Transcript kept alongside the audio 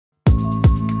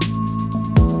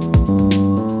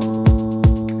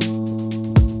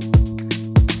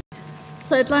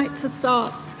I'd like to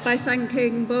start by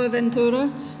thanking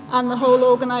Boaventura and the whole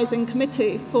organising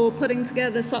committee for putting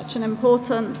together such an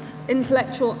important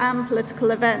intellectual and political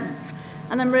event,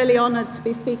 and I'm really honoured to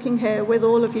be speaking here with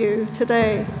all of you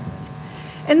today.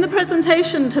 In the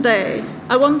presentation today,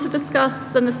 I want to discuss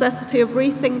the necessity of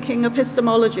rethinking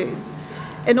epistemologies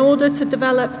in order to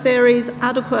develop theories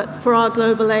adequate for our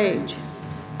global age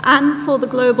and for the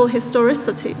global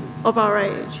historicity of our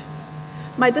age.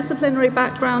 My disciplinary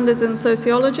background is in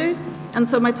sociology, and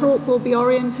so my talk will be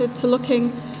oriented to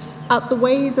looking at the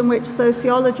ways in which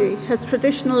sociology has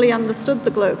traditionally understood the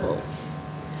global.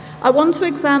 I want to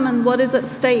examine what is at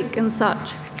stake in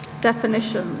such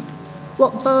definitions,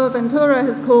 what Boaventura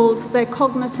has called their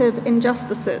cognitive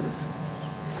injustices,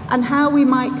 and how we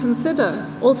might consider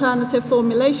alternative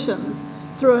formulations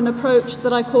through an approach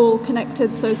that I call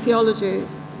connected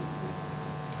sociologies.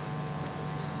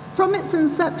 From its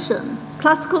inception,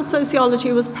 classical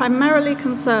sociology was primarily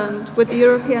concerned with the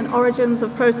European origins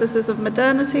of processes of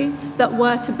modernity that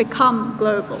were to become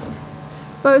global.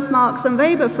 Both Marx and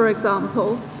Weber, for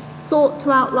example, sought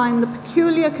to outline the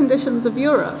peculiar conditions of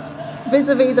Europe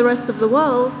vis-à-vis the rest of the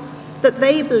world that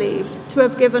they believed to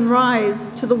have given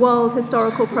rise to the world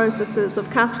historical processes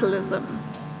of capitalism.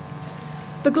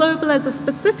 The global as a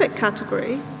specific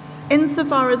category,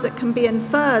 insofar as it can be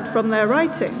inferred from their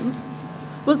writings,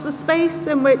 was the space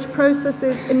in which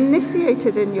processes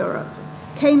initiated in Europe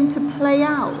came to play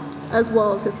out as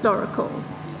world historical.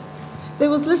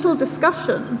 There was little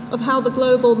discussion of how the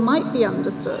global might be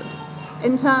understood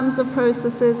in terms of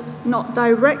processes not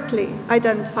directly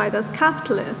identified as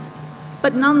capitalist,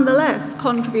 but nonetheless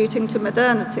contributing to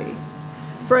modernity.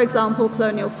 For example,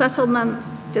 colonial settlement,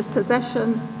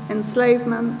 dispossession,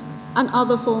 enslavement, and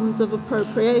other forms of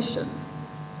appropriation.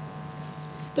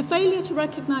 The failure to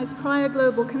recognize prior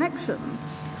global connections,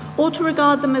 or to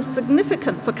regard them as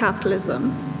significant for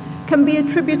capitalism, can be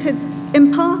attributed,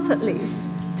 in part at least,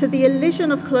 to the elision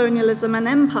of colonialism and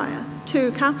empire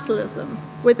to capitalism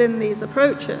within these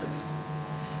approaches.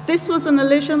 This was an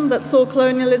elision that saw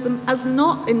colonialism as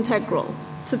not integral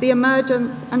to the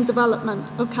emergence and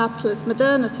development of capitalist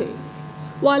modernity,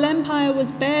 while empire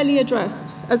was barely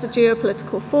addressed as a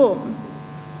geopolitical form.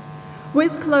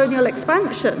 With colonial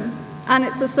expansion and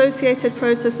its associated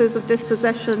processes of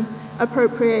dispossession,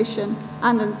 appropriation,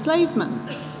 and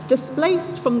enslavement,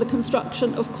 displaced from the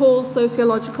construction of core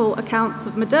sociological accounts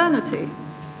of modernity,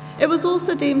 it was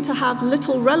also deemed to have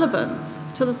little relevance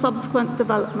to the subsequent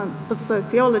development of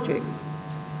sociology.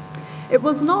 It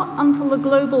was not until the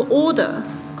global order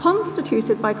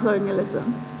constituted by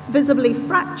colonialism visibly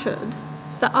fractured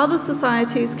that other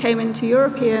societies came into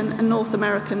European and North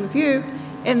American view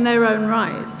in their own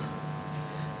right.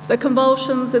 The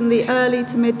convulsions in the early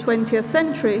to mid-20th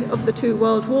century of the two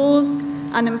world wars,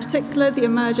 and in particular the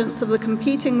emergence of the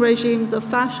competing regimes of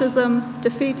fascism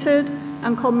defeated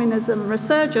and communism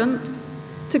resurgent,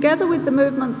 together with the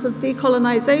movements of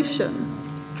decolonization,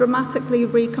 dramatically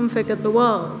reconfigured the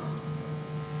world.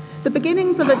 The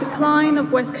beginnings of a decline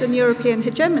of Western European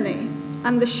hegemony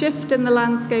and the shift in the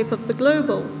landscape of the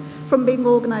global from being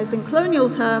organized in colonial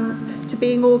terms to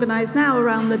being organized now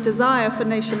around the desire for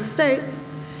nation states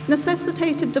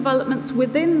necessitated developments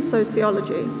within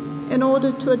sociology in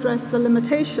order to address the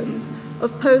limitations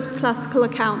of post-classical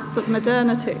accounts of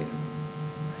modernity.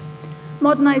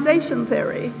 Modernization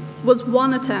theory was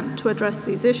one attempt to address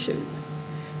these issues,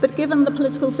 but given the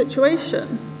political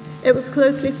situation, it was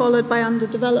closely followed by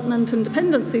underdevelopment and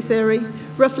dependency theory,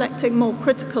 reflecting more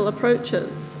critical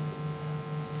approaches.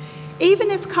 Even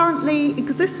if currently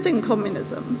existing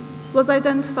communism was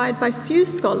identified by few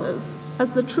scholars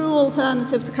as the true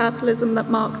alternative to capitalism that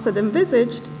Marx had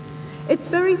envisaged, its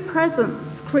very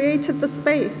presence created the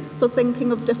space for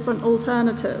thinking of different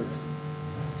alternatives.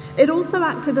 It also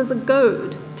acted as a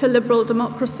goad to liberal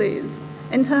democracies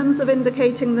in terms of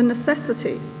indicating the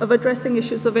necessity of addressing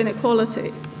issues of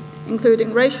inequality,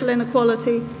 including racial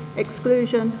inequality,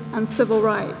 exclusion, and civil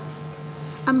rights,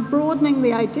 and broadening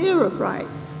the idea of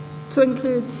rights to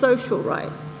include social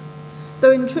rights,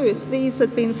 though in truth these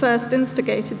had been first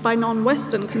instigated by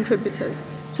non-Western contributors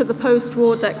to the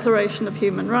post-war Declaration of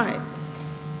Human Rights.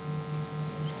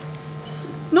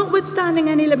 Notwithstanding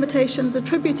any limitations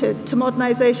attributed to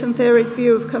modernization theory's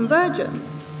view of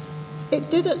convergence,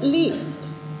 it did at least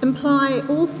imply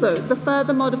also the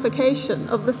further modification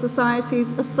of the societies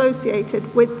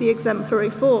associated with the exemplary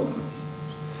form.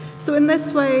 So in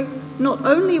this way, not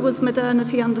only was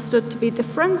modernity understood to be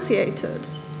differentiated,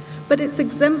 but its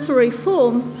exemplary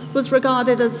form was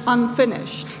regarded as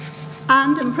unfinished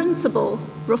and, in principle,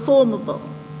 reformable.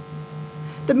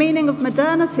 The meaning of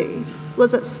modernity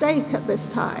was at stake at this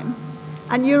time,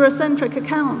 and Eurocentric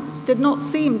accounts did not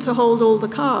seem to hold all the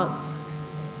cards.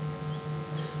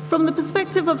 From the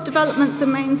perspective of developments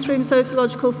in mainstream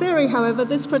sociological theory, however,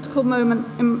 this critical moment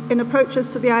in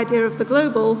approaches to the idea of the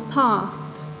global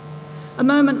passed. A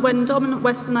moment when dominant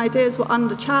Western ideas were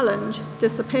under challenge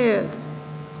disappeared.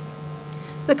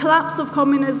 The collapse of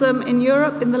communism in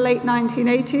Europe in the late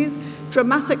 1980s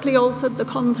dramatically altered the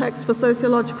context for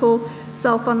sociological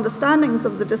self-understandings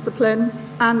of the discipline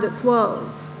and its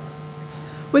worlds.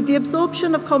 With the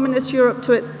absorption of communist Europe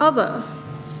to its other,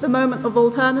 the moment of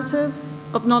alternatives,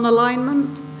 of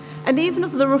non-alignment, and even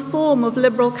of the reform of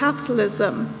liberal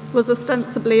capitalism was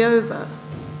ostensibly over.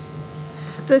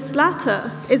 This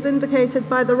latter is indicated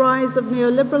by the rise of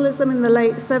neoliberalism in the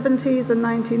late 70s and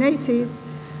 1980s,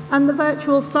 and the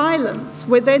virtual silence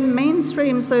within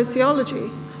mainstream sociology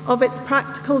of its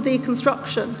practical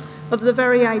deconstruction of the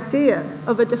very idea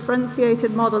of a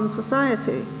differentiated modern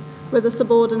society with a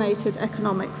subordinated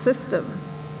economic system.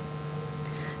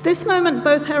 This moment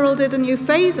both heralded a new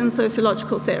phase in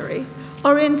sociological theory,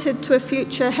 oriented to a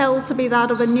future held to be that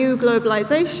of a new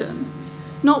globalization,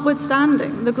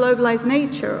 notwithstanding the globalized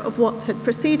nature of what had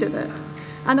preceded it,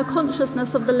 and a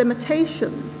consciousness of the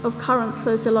limitations of current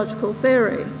sociological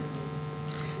theory.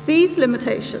 These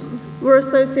limitations were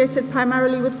associated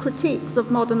primarily with critiques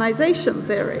of modernization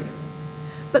theory,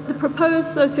 but the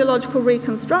proposed sociological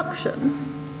reconstruction,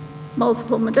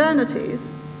 multiple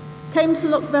modernities, came to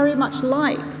look very much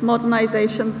like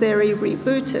modernization theory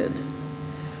rebooted.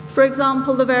 For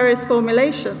example, the various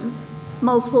formulations,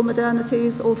 multiple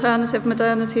modernities, alternative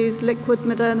modernities, liquid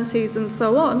modernities, and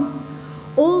so on,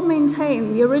 all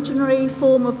maintain the originary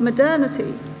form of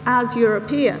modernity as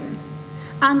European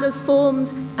and as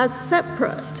formed as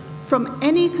separate from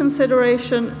any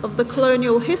consideration of the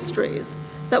colonial histories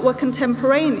that were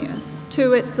contemporaneous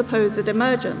to its supposed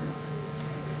emergence.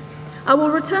 I will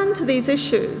return to these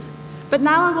issues, but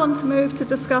now I want to move to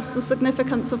discuss the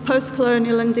significance of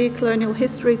postcolonial and decolonial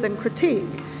histories and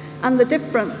critique, and the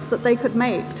difference that they could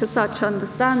make to such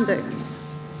understandings.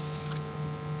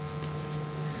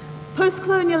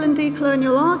 Postcolonial and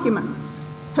decolonial arguments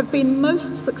have been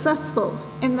most successful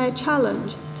in their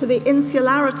challenge to the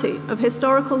insularity of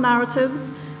historical narratives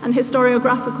and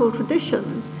historiographical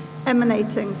traditions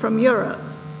emanating from Europe.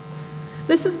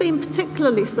 This has been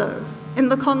particularly so in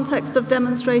the context of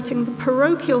demonstrating the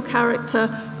parochial character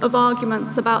of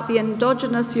arguments about the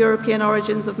endogenous European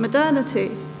origins of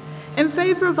modernity, in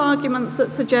favor of arguments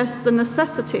that suggest the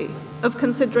necessity of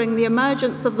considering the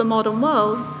emergence of the modern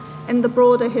world in the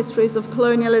broader histories of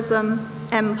colonialism,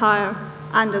 empire,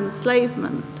 and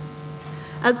enslavement.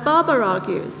 As Bhambra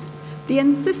argues, the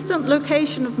insistent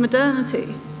location of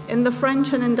modernity in the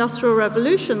French and Industrial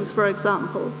Revolutions, for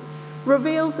example,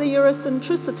 reveals the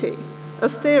Eurocentricity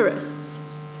of theorists,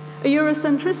 a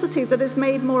Eurocentricity that is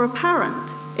made more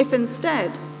apparent if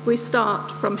instead we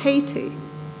start from Haiti.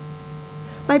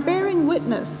 By bearing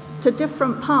witness to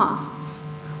different pasts,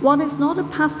 one is not a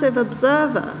passive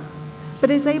observer,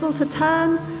 but is able to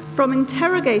turn from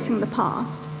interrogating the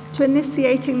past to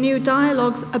initiating new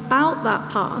dialogues about that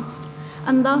past,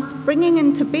 and thus bringing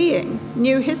into being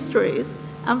new histories,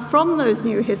 and from those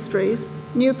new histories,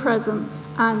 new presents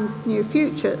and new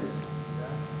futures.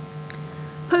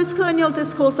 Postcolonial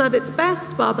discourse at its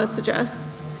best, Bhambra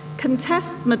suggests,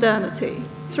 contests modernity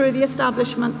through the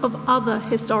establishment of other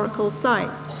historical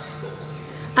sites,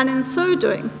 and in so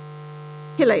doing,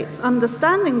 articulates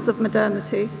understandings of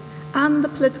modernity and the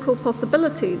political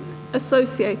possibilities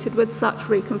associated with such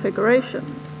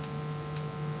reconfigurations.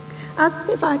 As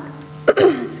Spivak,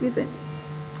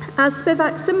 as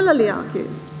Spivak similarly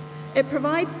argues, it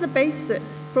provides the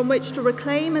basis from which to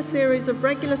reclaim a series of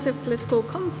regulative political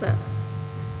concepts.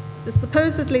 The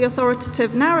supposedly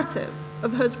authoritative narrative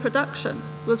of whose production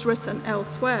was written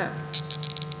elsewhere.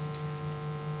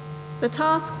 The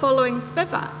task following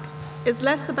Spivak is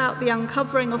less about the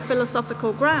uncovering of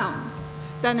philosophical ground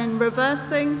than in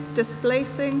reversing,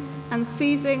 displacing, and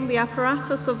seizing the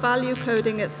apparatus of value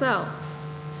coding itself.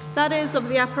 That is, of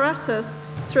the apparatus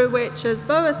through which, as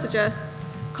Boer suggests,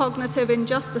 cognitive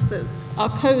injustices are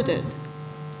coded.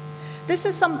 This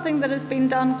is something that has been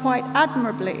done quite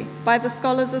admirably by the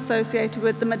scholars associated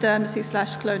with the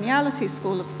modernity/coloniality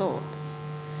school of thought.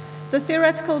 The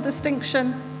theoretical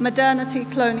distinction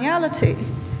modernity-coloniality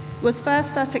was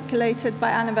first articulated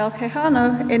by Aníbal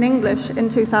Quijano in English in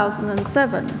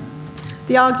 2007.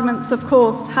 The arguments, of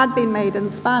course, had been made in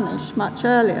Spanish much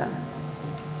earlier.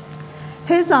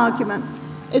 His argument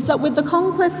is that with the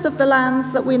conquest of the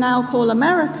lands that we now call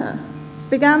America,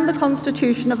 began the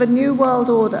constitution of a new world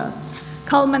order,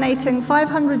 culminating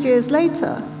 500 years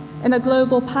later in a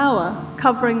global power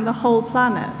covering the whole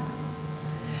planet.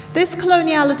 This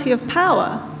coloniality of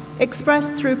power,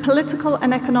 expressed through political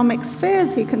and economic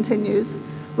spheres, he continues,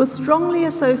 was strongly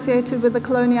associated with the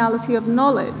coloniality of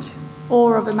knowledge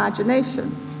or of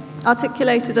imagination,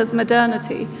 articulated as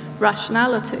modernity,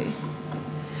 rationality.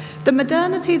 The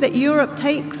modernity that Europe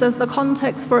takes as the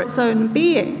context for its own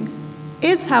being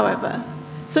is, however,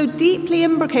 so deeply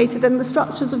imbricated in the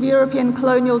structures of European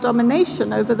colonial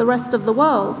domination over the rest of the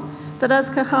world that, as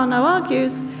Quijano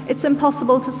argues, it's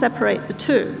impossible to separate the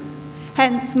two,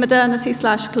 hence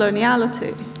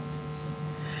modernity/coloniality.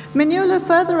 Mignola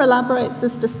further elaborates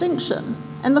this distinction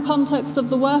in the context of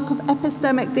the work of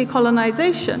epistemic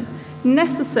decolonization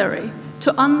necessary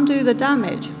to undo the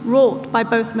damage wrought by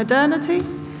both modernity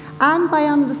and by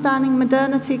understanding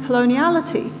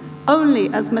modernity-coloniality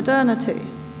only as modernity.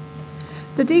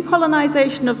 The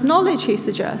decolonization of knowledge, he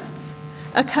suggests,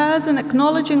 occurs in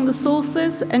acknowledging the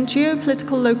sources and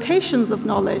geopolitical locations of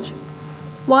knowledge,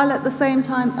 while at the same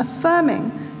time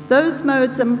affirming those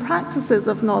modes and practices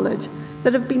of knowledge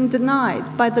that have been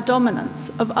denied by the dominance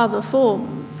of other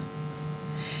forms.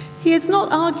 He is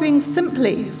not arguing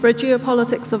simply for a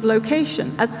geopolitics of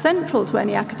location as central to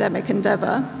any academic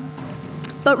endeavor,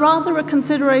 but rather a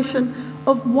consideration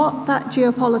of what that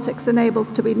geopolitics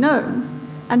enables to be known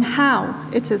and how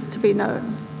it is to be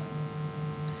known.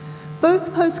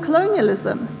 Both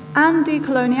postcolonialism and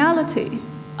decoloniality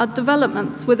are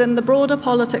developments within the broader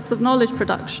politics of knowledge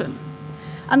production,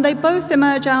 and they both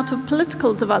emerge out of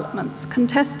political developments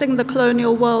contesting the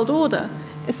colonial world order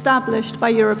established by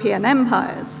European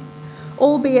empires,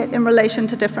 albeit in relation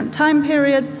to different time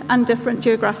periods and different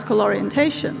geographical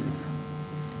orientations.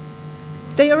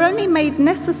 They are only made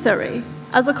necessary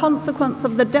as a consequence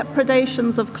of the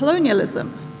depredations of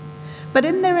colonialism, but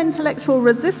in their intellectual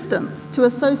resistance to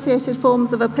associated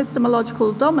forms of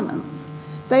epistemological dominance,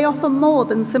 they offer more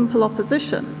than simple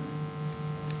opposition.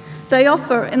 They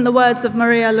offer, in the words of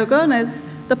Maria Lugones,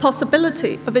 the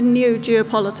possibility of a new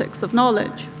geopolitics of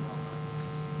knowledge.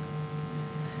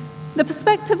 The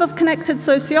perspective of connected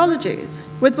sociologies,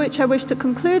 with which I wish to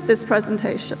conclude this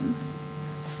presentation,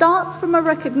 starts from a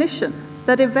recognition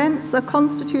that events are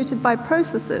constituted by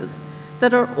processes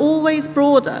that are always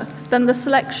broader than the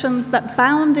selections that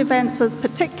bound events as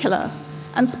particular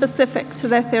and specific to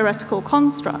their theoretical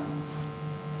constructs.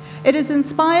 It is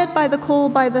inspired by the call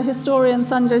by the historian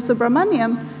Sanjay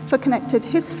Subramaniam for connected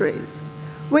histories,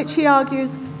 which he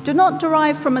argues do not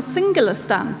derive from a singular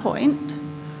standpoint,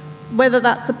 whether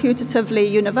that's a putatively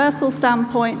universal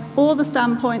standpoint or the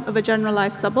standpoint of a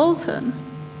generalized subaltern.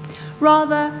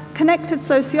 Rather, connected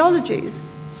sociologies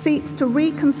seeks to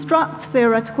reconstruct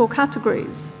theoretical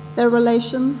categories, their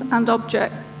relations and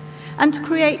objects, and to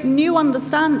create new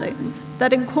understandings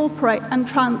that incorporate and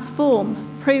transform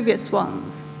previous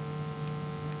ones.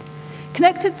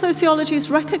 Connected sociologies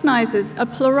recognizes a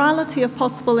plurality of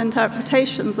possible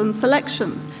interpretations and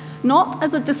selections, not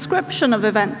as a description of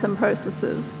events and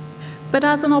processes, but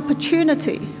as an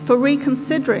opportunity for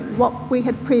reconsidering what we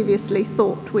had previously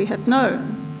thought we had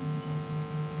known.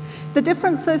 The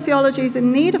different sociologies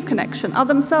in need of connection are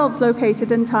themselves located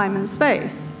in time and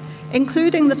space,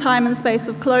 including the time and space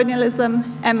of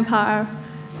colonialism, empire,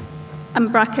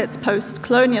 and brackets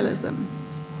post-colonialism.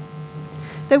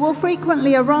 They will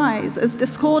frequently arise as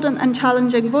discordant and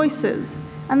challenging voices,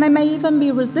 and they may even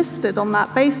be resisted on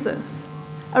that basis,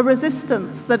 a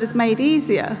resistance that is made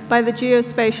easier by the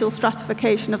geospatial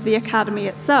stratification of the academy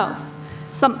itself,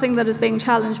 something that is being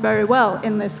challenged very well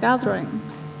in this gathering.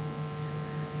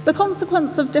 The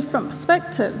consequence of different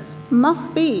perspectives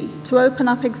must be to open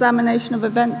up examination of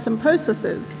events and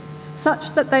processes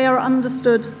such that they are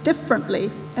understood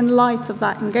differently in light of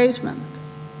that engagement.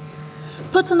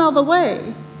 Put another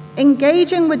way,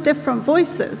 engaging with different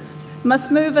voices must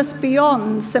move us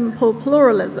beyond simple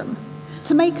pluralism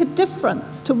to make a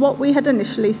difference to what we had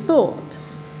initially thought.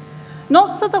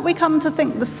 Not so that we come to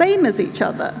think the same as each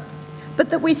other, but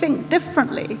that we think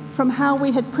differently from how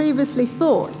we had previously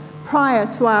thought prior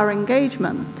to our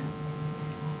engagement.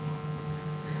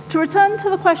 To return to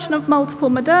the question of multiple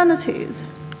modernities,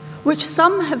 which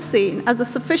some have seen as a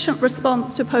sufficient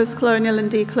response to post-colonial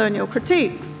and decolonial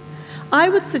critiques, I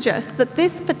would suggest that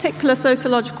this particular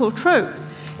sociological trope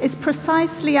is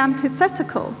precisely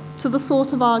antithetical to the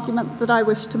sort of argument that I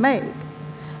wish to make,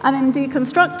 and in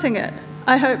deconstructing it,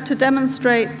 I hope to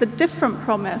demonstrate the different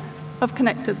promise of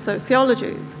connected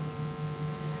sociologies.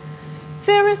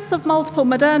 Theorists of multiple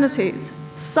modernities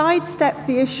sidestep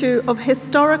the issue of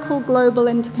historical global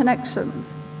interconnections,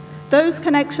 those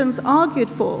connections argued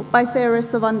for by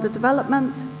theorists of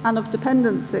underdevelopment and of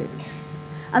dependency,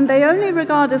 and they only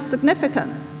regard as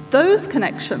significant those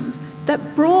connections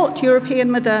that brought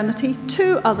European modernity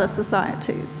to other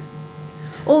societies.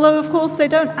 although of course they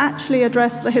don't actually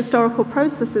address the historical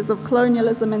processes of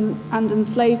colonialism and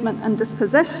enslavement and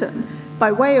dispossession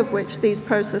by way of which these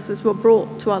processes were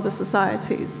brought to other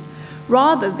societies.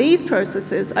 Rather, these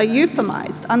processes are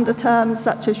euphemized under terms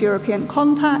such as European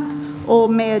contact or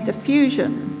mere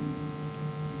diffusion.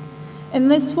 In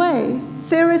this way,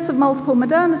 theorists of multiple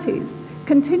modernities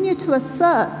continue to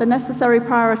assert the necessary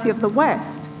priority of the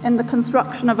West in the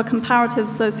construction of a comparative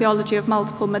sociology of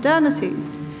multiple modernities,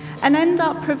 and end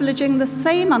up privileging the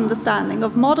same understanding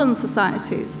of modern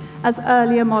societies as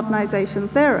earlier modernization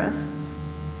theorists.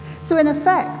 So in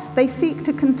effect, they seek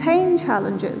to contain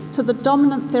challenges to the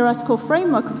dominant theoretical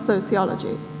framework of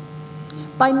sociology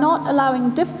by not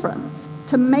allowing difference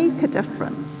to make a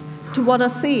difference to what are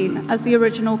seen as the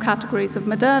original categories of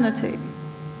modernity.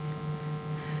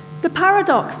 The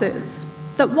paradox is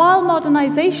that while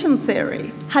modernization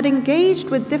theory had engaged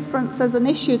with difference as an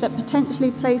issue that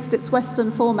potentially placed its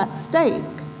Western form at stake,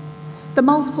 the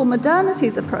multiple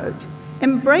modernities approach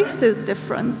embraces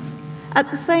difference at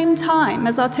the same time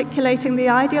as articulating the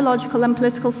ideological and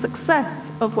political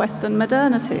success of Western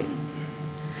modernity.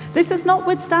 This is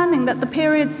notwithstanding that the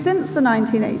period since the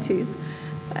 1980s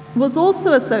was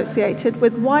also associated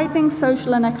with widening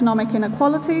social and economic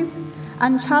inequalities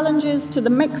and challenges to the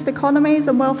mixed economies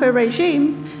and welfare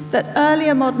regimes that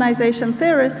earlier modernization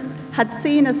theorists had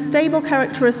seen as stable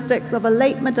characteristics of a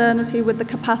late modernity with the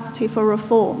capacity for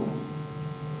reform.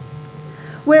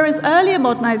 Whereas earlier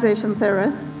modernization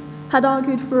theorists had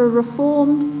argued for a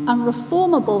reformed and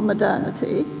reformable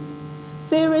modernity,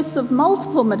 theorists of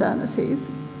multiple modernities,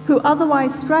 who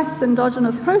otherwise stress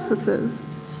endogenous processes,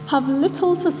 have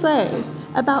little to say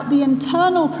about the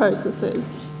internal processes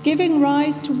giving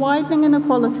rise to widening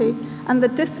inequality and the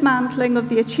dismantling of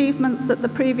the achievements that the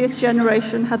previous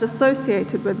generation had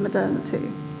associated with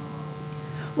modernity.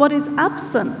 What is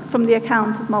absent from the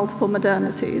account of multiple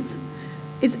modernities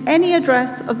is any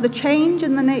address of the change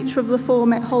in the nature of the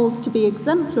form it holds to be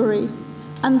exemplary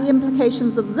and the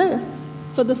implications of this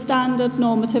for the standard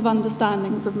normative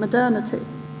understandings of modernity.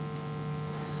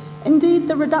 Indeed,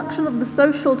 the reduction of the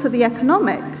social to the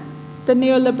economic, the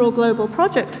neoliberal global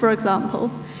project, for example,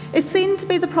 is seen to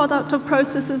be the product of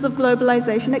processes of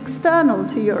globalization external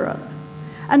to Europe,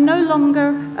 and no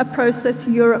longer a process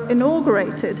Europe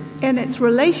inaugurated in its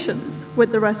relations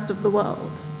with the rest of the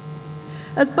world.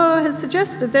 As Boer has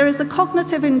suggested, there is a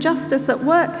cognitive injustice at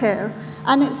work here,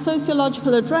 and its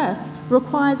sociological address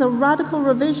requires a radical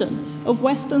revision of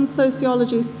Western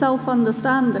sociology's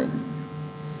self-understanding.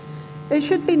 It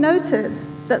should be noted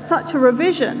that such a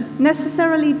revision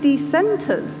necessarily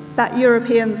decenters that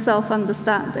European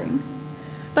self-understanding,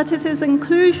 but it is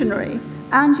inclusionary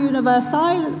and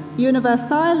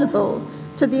universalable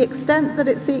to the extent that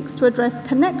it seeks to address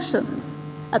connections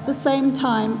at the same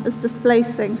time as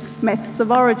displacing myths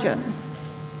of origin.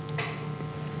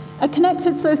 A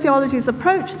connected sociology's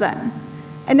approach, then,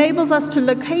 enables us to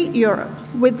locate Europe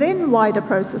within wider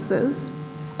processes,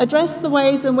 address the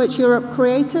ways in which Europe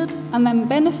created and then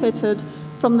benefited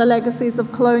from the legacies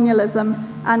of colonialism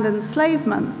and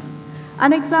enslavement,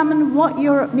 and examine what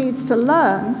Europe needs to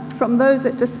learn from those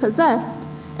it dispossessed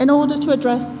in order to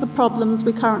address the problems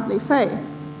we currently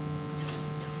face.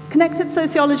 Connected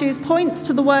sociologies points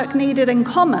to the work needed in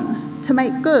common to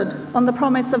make good on the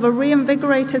promise of a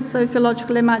reinvigorated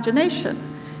sociological imagination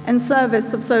in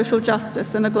service of social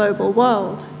justice in a global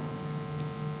world.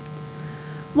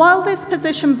 While this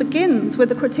position begins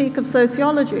with a critique of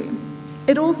sociology,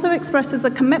 it also expresses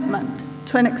a commitment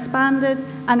to an expanded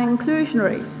and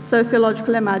inclusionary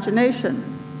sociological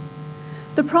imagination.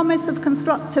 The promise of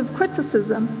constructive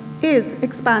criticism is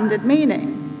expanded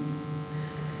meaning.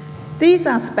 These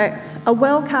aspects are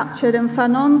well captured in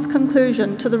Fanon's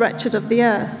conclusion to The Wretched of the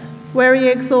Earth, where he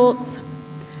exhorts,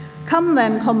 "Come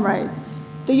then, comrades,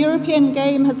 the European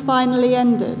game has finally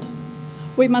ended.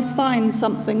 We must find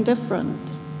something different."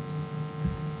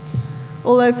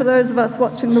 Although for those of us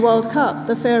watching the World Cup,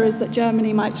 the fear is that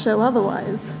Germany might show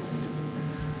otherwise.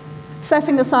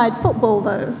 Setting aside football,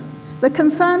 though, the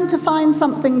concern to find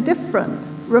something different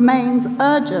remains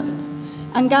urgent,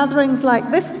 and gatherings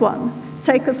like this one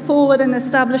take us forward in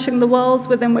establishing the worlds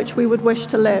within which we would wish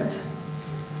to live.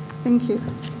 Thank you.